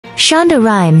Shonda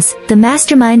Rhimes, the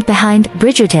mastermind behind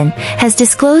Bridgerton, has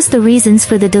disclosed the reasons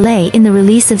for the delay in the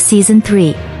release of Season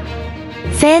 3.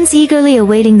 Fans eagerly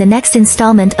awaiting the next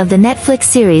installment of the Netflix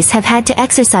series have had to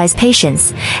exercise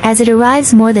patience, as it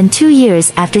arrives more than 2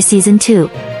 years after Season 2.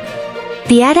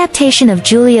 The adaptation of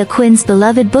Julia Quinn's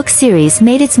beloved book series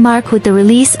made its mark with the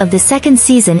release of the second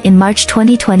season in March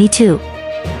 2022.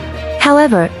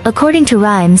 However, according to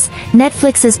Rhimes,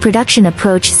 Netflix's production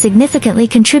approach significantly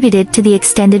contributed to the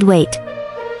extended wait.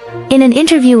 In an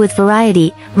interview with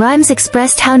Variety, Rhimes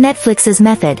expressed how Netflix's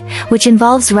method, which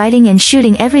involves writing and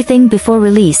shooting everything before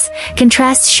release,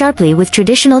 contrasts sharply with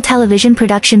traditional television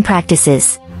production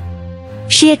practices.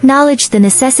 She acknowledged the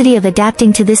necessity of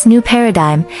adapting to this new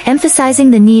paradigm,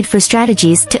 emphasizing the need for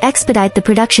strategies to expedite the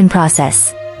production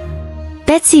process.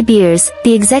 Betsy Beers,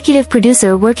 the executive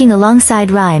producer working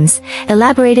alongside Rhimes,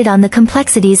 elaborated on the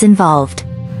complexities involved.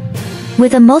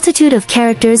 With a multitude of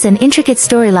characters and intricate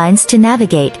storylines to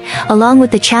navigate, along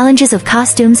with the challenges of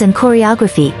costumes and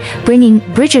choreography, bringing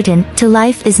Bridgerton to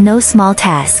life is no small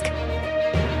task.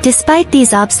 Despite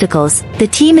these obstacles, the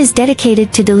team is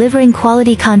dedicated to delivering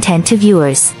quality content to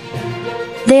viewers.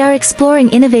 They are exploring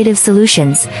innovative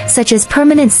solutions, such as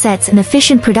permanent sets and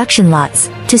efficient production lots,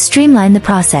 to streamline the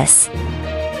process.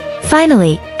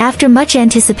 Finally, after much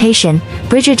anticipation,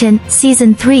 Bridgerton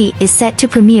Season 3 is set to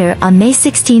premiere on May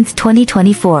 16,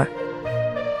 2024.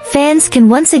 Fans can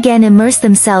once again immerse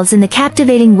themselves in the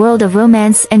captivating world of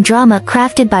romance and drama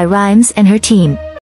crafted by Rhimes and her team.